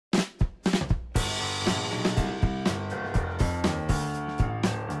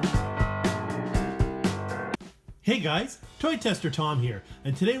Hey guys, Toy Tester Tom here,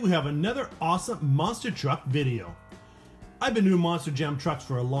 and today we have another awesome monster truck video. I've been doing Monster Jam trucks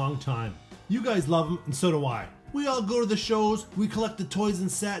for a long time. You guys love them, and so do I. We all go to the shows, we collect the toys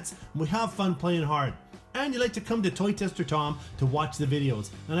and sets, and we have fun playing hard. And you like to come to Toy Tester Tom to watch the videos,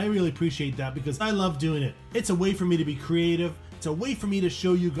 and I really appreciate that because I love doing it. It's a way for me to be creative, it's a way for me to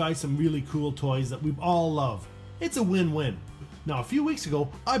show you guys some really cool toys that we all love. It's a win-win. Now a few weeks ago,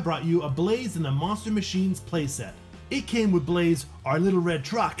 I brought you a Blaze and the Monster Machines playset. It came with Blaze, our little red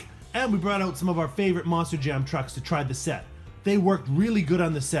truck, and we brought out some of our favorite Monster Jam trucks to try the set. They worked really good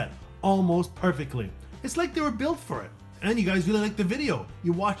on the set, almost perfectly. It's like they were built for it. And you guys really liked the video.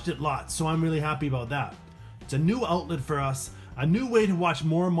 You watched it lots, so I'm really happy about that. It's a new outlet for us, a new way to watch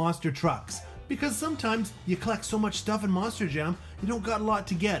more monster trucks. Because sometimes you collect so much stuff in Monster Jam, you don't got a lot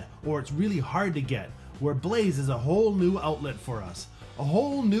to get, or it's really hard to get. Where Blaze is a whole new outlet for us. A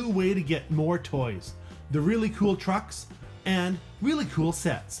whole new way to get more toys. The really cool trucks and really cool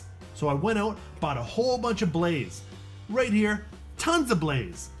sets. So I went out, bought a whole bunch of Blaze. Right here, tons of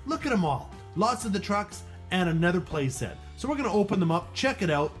Blaze. Look at them all. Lots of the trucks and another play set. So we're gonna open them up, check it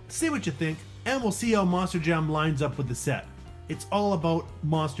out, see what you think, and we'll see how Monster Jam lines up with the set. It's all about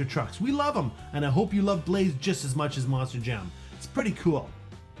monster trucks. We love them, and I hope you love Blaze just as much as Monster Jam. It's pretty cool.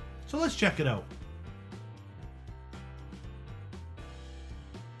 So let's check it out.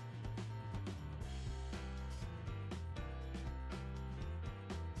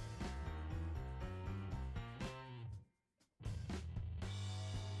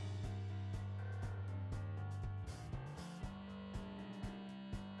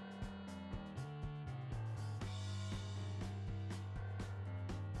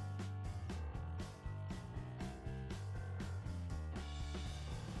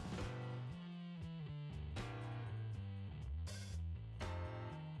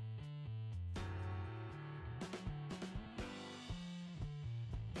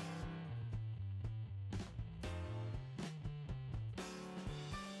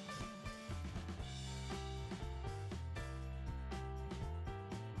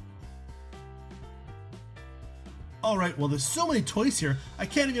 Alright, well there's so many toys here, I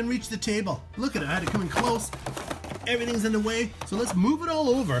can't even reach the table. Look at it, I had to come in close. Everything's in the way, so let's move it all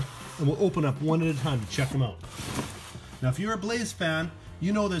over and we'll open up one at a time to check them out. Now if you're a Blaze fan,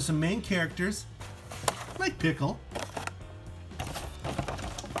 you know there's some main characters, like Pickle,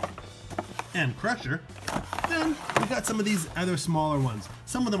 and Crusher. Then we got some of these other smaller ones.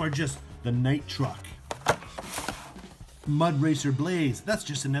 Some of them are just the Night Truck. Mud Racer Blaze, that's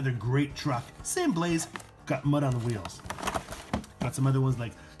just another great truck. Same Blaze, got mud on the wheels. Got some other ones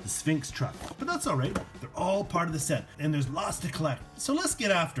like the Sphinx truck, but that's all right. They're all part of the set, and there's lots to collect. So let's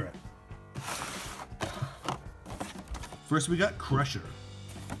get after it. First we got Crusher.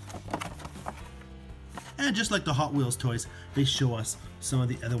 And just like the Hot Wheels toys, they show us some of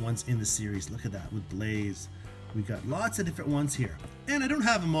the other ones in the series. Look at that with Blaze. We got lots of different ones here. And I don't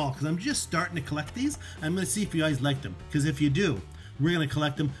have them all because I'm just starting to collect these. I'm going to see if you guys like them, because if you do, we're going to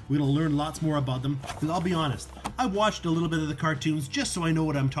collect them. We're going to learn lots more about them. Because I'll be honest, I watched a little bit of the cartoons just so I know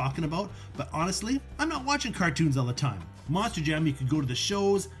what I'm talking about. But honestly, I'm not watching cartoons all the time. Monster Jam, you can go to the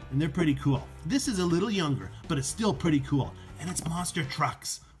shows and they're pretty cool. This is a little younger, but it's still pretty cool. And it's monster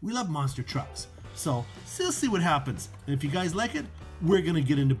trucks. We love monster trucks. So, let's see what happens. And if you guys like it, we're going to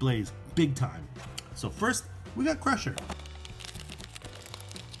get into Blaze big time. So first, we got Crusher.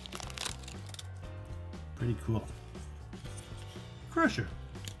 Pretty cool. Crusher.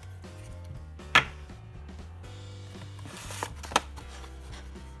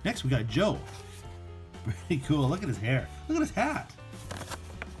 Next we got Joe. Pretty cool. Look at his hair. Look at his hat.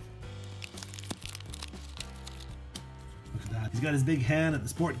 Look at that. He's got his big hand at the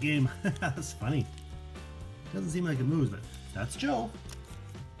sport game. That's funny. Doesn't seem like it moves, but that's Joe.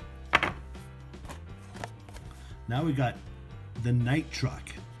 Now we got the Night Truck.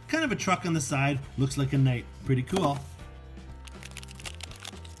 Kind of a truck on the side. Looks like a knight. Pretty cool.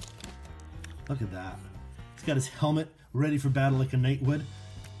 Look at that. He's got his helmet ready for battle like a knight would.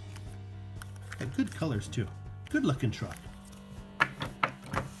 Got good colors too. Good looking truck.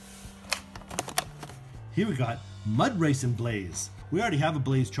 Here we got Mud Racing Blaze. We already have a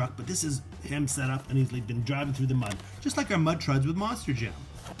Blaze truck, but this is him set up and he's been driving through the mud. Just like our mud truds with Monster Jam.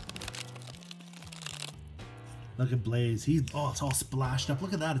 Look at Blaze. It's all splashed up.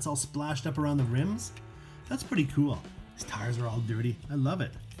 Look at that. It's all splashed up around the rims. That's pretty cool. His tires are all dirty. I love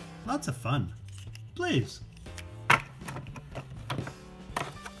it. Lots of fun. Blaze.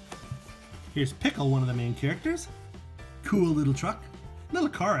 Here's Pickle, one of the main characters. Cool little truck. Little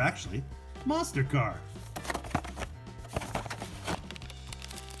car, actually. Monster car.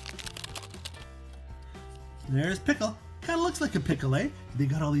 There's Pickle. Kind of looks like a pickle, eh? They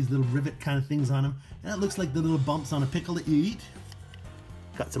got all these little rivet kind of things on them, and it looks like the little bumps on a pickle that you eat.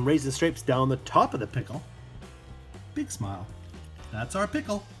 Got some raisin stripes down the top of the pickle. Big smile. That's our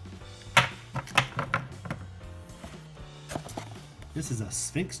Pickle. This is a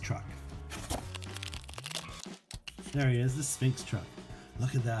Sphinx truck. There he is, the Sphinx truck.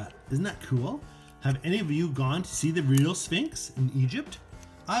 Look at that. Isn't that cool? Have any of you gone to see the real Sphinx in Egypt?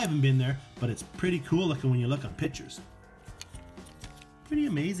 I haven't been there, but it's pretty cool looking when you look on pictures. Pretty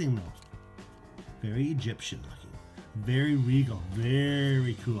amazing though. Very Egyptian looking. Very regal.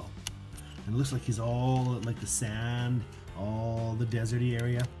 Very cool. And it looks like he's all like the sand, all the deserty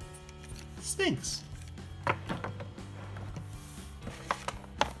area. Sphinx.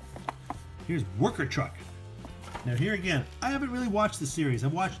 Here's Worker Truck. Now here again, I haven't really watched the series.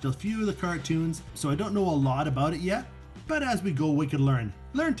 I've watched a few of the cartoons, so I don't know a lot about it yet. But as we go, we can learn.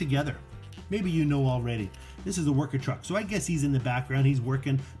 Learn together. Maybe you know already. This is a worker truck, so I guess he's in the background. He's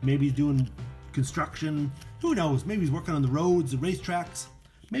working. Maybe he's doing construction. Who knows? Maybe he's working on the roads, the racetracks.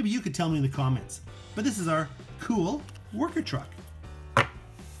 Maybe you could tell me in the comments. But this is our cool worker truck.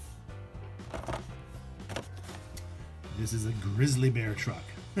 This is a grizzly bear truck.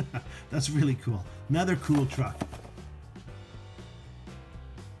 That's really cool. Another cool truck.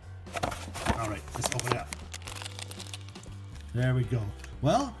 All right, let's open it up. There we go.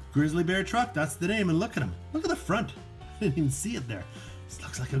 Well, grizzly bear truck, that's the name, and look at him. Look at the front. I didn't even see it there. This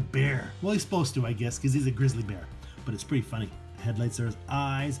looks like a bear. Well, he's supposed to, I guess, because he's a grizzly bear, but it's pretty funny. The headlights are his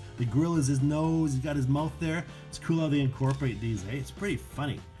eyes, the grill is his nose, he's got his mouth there. It's cool how they incorporate these, eh? It's pretty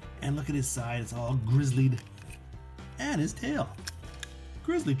funny. And look at his side, it's all grizzlied. And his tail.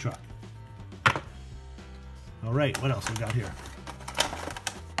 Grizzly truck. All right, what else we got here?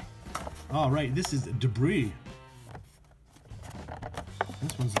 All right, this is debris.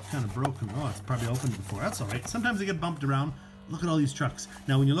 This one's kind of broken. Oh, it's probably opened before. That's all right. Sometimes they get bumped around. Look at all these trucks.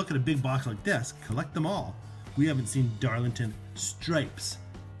 Now, when you look at a big box like this, collect them all. We haven't seen Darlington Stripes.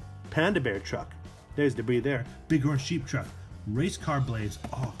 Panda bear truck. There's debris there. Big orange sheep truck. Race car blaze.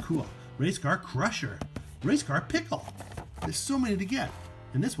 Oh, cool. Race car crusher. Race car pickle. There's so many to get.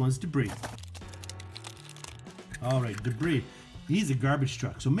 And this one's debris. All right, debris. He's a garbage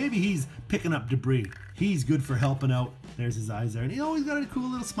truck, so maybe he's picking up debris. He's good for helping out. There's his eyes there, and he always got a cool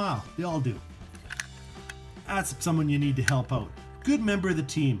little smile. They all do. That's someone you need to help out. Good member of the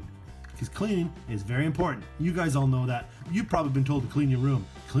team, because cleaning is very important. You guys all know that. You've probably been told to clean your room.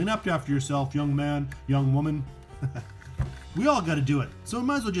 Clean up after yourself, young man, young woman. We all got to do it, so we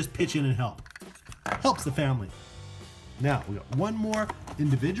might as well just pitch in and help. Helps the family. Now, we got one more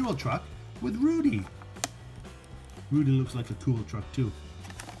individual truck with Rudy. Rudy looks like a cool truck too.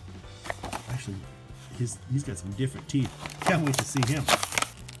 Actually, he's got some different teeth. Can't wait to see him.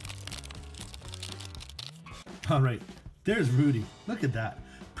 All right, there's Rudy. Look at that.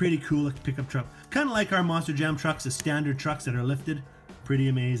 Pretty cool pickup truck. Kind of like our Monster Jam trucks, the standard trucks that are lifted. Pretty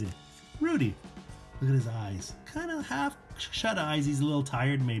amazing. Rudy, look at his eyes. Kind of half shut eyes. He's a little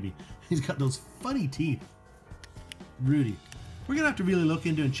tired maybe. He's got those funny teeth. Rudy. We're going to have to really look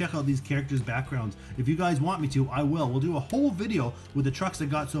into and check out these characters' backgrounds. If you guys want me to, I will. We'll do a whole video with the trucks I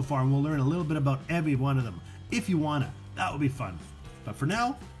got so far, and we'll learn a little bit about every one of them. If you want to. That would be fun. But for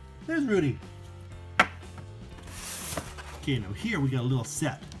now, there's Rudy. Okay, now here we got a little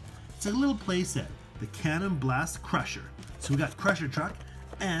set. It's a little play set. The Cannon Blast Crusher. So we got Crusher Truck,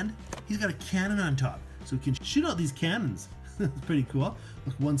 and he's got a cannon on top. So we can shoot out these cannons. It's pretty cool.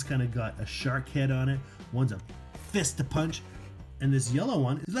 Look, one's kind of got a shark head on it. One's a fist to punch. And this yellow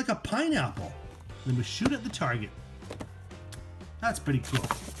one is like a pineapple. Then we shoot at the target. That's pretty cool.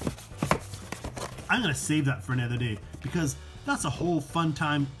 I'm gonna save that for another day because that's a whole fun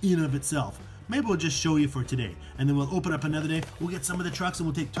time in and of itself. Maybe we'll just show you for today, and then we'll open up another day. We'll get some of the trucks and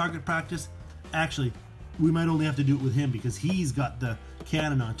we'll take target practice. Actually, we might only have to do it with him because he's got the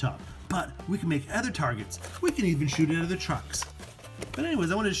cannon on top. But we can make other targets. We can even shoot at other trucks. But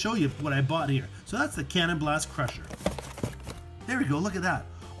anyways, I wanted to show you what I bought here. So that's the Cannon Blast Crusher. There we go, look at that.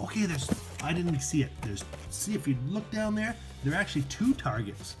 Okay, I didn't see it. See if you look down there, there are actually two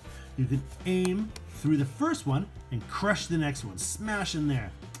targets. You can aim through the first one and crush the next one. Smash in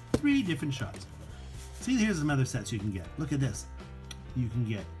there. 3 different shots. See, here's some other sets you can get. Look at this. You can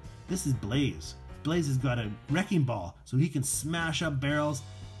get, this is Blaze. Blaze has got a wrecking ball, so he can smash up barrels,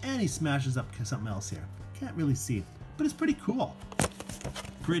 and he smashes up something else here. Can't really see, but it's pretty cool.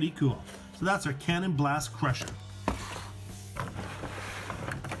 Pretty cool. So that's our Cannon Blast Crusher.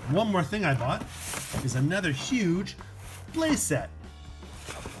 One more thing I bought is another huge Blaze set.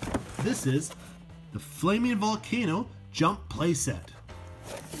 This is the Flaming Volcano Jump Play Set.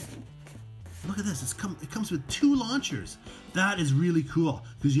 look at this. It comes with 2 launchers. That is really cool,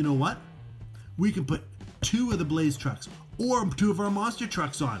 because you know what? We can put 2 of the Blaze trucks or 2 of our monster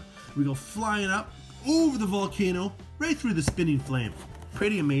trucks on. We go flying up over the volcano, right through the spinning flame.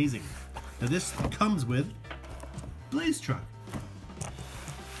 Pretty amazing. Now this comes with Blaze truck.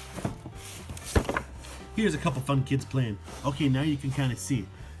 Here's a couple fun kids playing. Okay, now you can kind of see.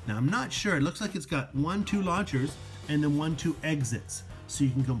 Now I'm not sure. It looks like it's got 1, 2 launchers and then 1, 2 exits. So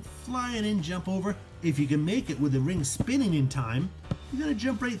you can come flying in, jump over. If you can make it with the ring spinning in time, you're gonna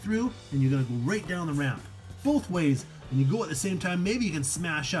jump right through and you're gonna go right down the ramp. Both ways, and you go at the same time, maybe you can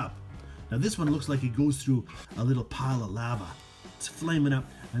smash up. Now this one looks like it goes through a little pile of lava. It's flaming up.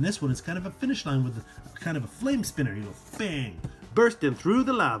 And this one is kind of a finish line with kind of a flame spinner. You go bang, bursting through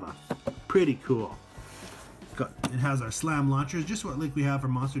the lava. Pretty cool. It has our slam launchers, just what like we have for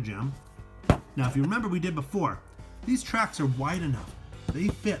Monster Jam. Now if you remember we did before, these tracks are wide enough. They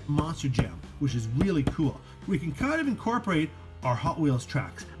fit Monster Jam, which is really cool. We can kind of incorporate our Hot Wheels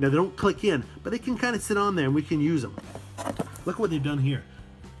tracks. Now they don't click in, but they can kind of sit on there and we can use them. Look what they've done here.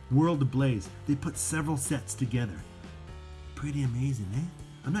 World of Blaze. They put several sets together. Pretty amazing, eh?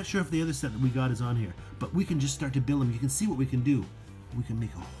 I'm not sure if the other set that we got is on here, but we can just start to build them. You can see what we can do. We can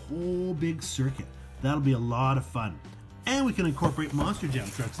make a whole big circuit. That'll be a lot of fun. And we can incorporate Monster Jam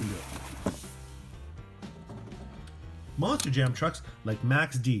trucks into it. Monster Jam trucks like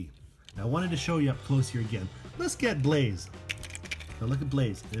Max D. Now I wanted to show you up close here again. Let's get Blaze. Now look at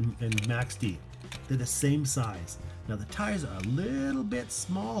Blaze and Max D. They're the same size. Now the tires are a little bit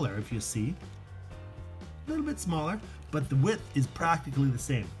smaller, if you see. A little bit smaller, but the width is practically the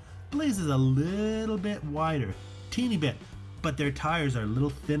same. Blaze is a little bit wider, teeny bit, but their tires are a little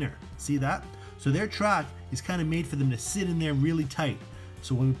thinner. See that? So their track is kind of made for them to sit in there really tight.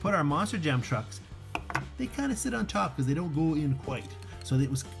 So when we put our Monster Jam trucks, they kind of sit on top because they don't go in quite. So it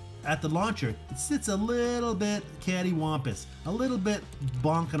was at the launcher, it sits a little bit cattywampus, a little bit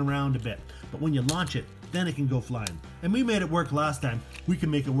bonking around a bit. But when you launch it, then it can go flying. And we made it work last time. We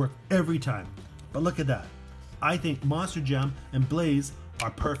can make it work every time. But look at that. I think Monster Jam and Blaze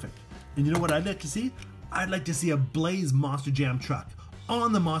are perfect. And you know what I'd like to see? I'd like to see a Blaze Monster Jam truck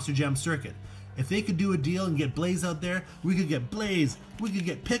on the Monster Jam circuit. If they could do a deal and get Blaze out there, we could get Blaze, we could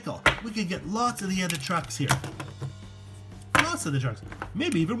get Pickle, we could get lots of the other trucks here. Lots of the trucks.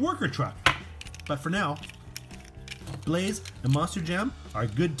 Maybe even Worker Truck. But for now, Blaze and Monster Jam are a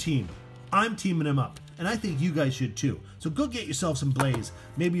good team. I'm teaming them up. And I think you guys should too. So go get yourself some Blaze.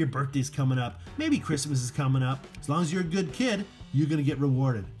 Maybe your birthday's coming up. Maybe Christmas is coming up. As long as you're a good kid, you're going to get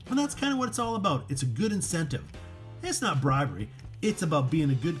rewarded. And that's kind of what it's all about. It's a good incentive. It's not bribery. It's about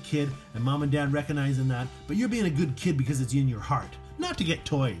being a good kid and mom and dad recognizing that. But you're being a good kid because it's in your heart. Not to get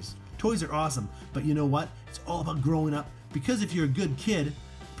toys. Toys are awesome. But you know what? It's all about growing up. Because if you're a good kid,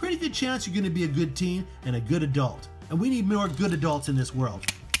 pretty good chance you're going to be a good teen and a good adult. And we need more good adults in this world.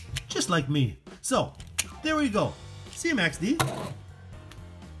 Just like me. So, there we go. See you, Max D.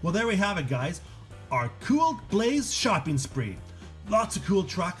 Well, there we have it, guys. Our cool Blaze shopping spree. Lots of cool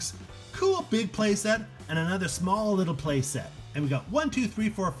trucks, cool big playset, and another small little playset. And we got 1, 2, 3,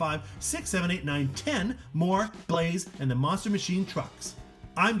 4, 5, 6, 7, 8, 9, 10 more Blaze and the Monster Machine trucks.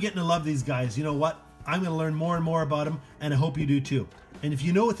 I'm getting to love these guys. You know what? I'm going to learn more and more about them, and I hope you do too. And if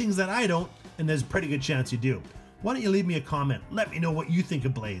you know things that I don't, and there's a pretty good chance you do, why don't you leave me a comment? Let me know what you think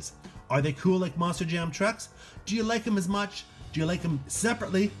of Blaze. Are they cool like Monster Jam trucks? Do you like them as much? Do you like them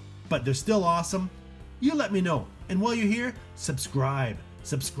separately, but they're still awesome? You let me know. And while you're here, subscribe.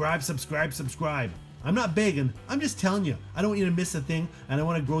 Subscribe, subscribe, subscribe. I'm not begging, I'm just telling you. I don't want you to miss a thing, and I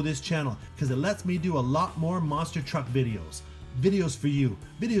want to grow this channel because it lets me do a lot more monster truck videos. Videos for you.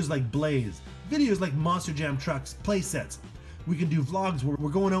 Videos like Blaze. Videos like Monster Jam trucks, play sets. We can do vlogs where we're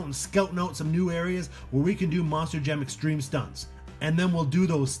going out and scouting out some new areas where we can do Monster Jam extreme stunts. And then we'll do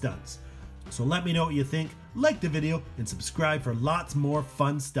those stunts. So let me know what you think, like the video, and subscribe for lots more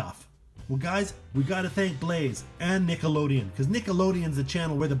fun stuff. Well guys, we gotta thank Blaze and Nickelodeon, because Nickelodeon's the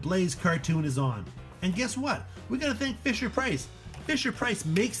channel where the Blaze cartoon is on. And guess what? We gotta thank Fisher-Price. Fisher-Price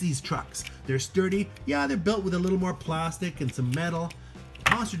makes these trucks. They're sturdy, yeah, they're built with a little more plastic and some metal.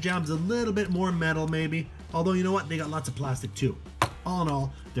 Monster Jam's a little bit more metal maybe, although you know what, they got lots of plastic too. All in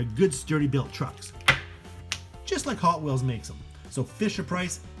all, they're good sturdy built trucks. Just like Hot Wheels makes them. So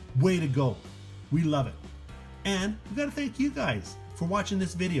Fisher-Price, way to go. We love it. And we gotta thank you guys for watching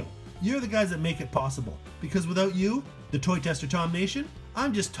this video. You're the guys that make it possible. Because without you, the Toy Tester Tom Nation,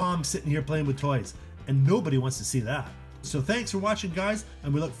 I'm just Tom sitting here playing with toys. And nobody wants to see that. So thanks for watching guys,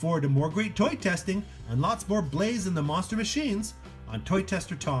 and we look forward to more great toy testing and lots more Blaze and the Monster Machines on Toy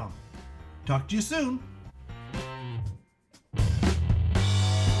Tester Tom. Talk to you soon.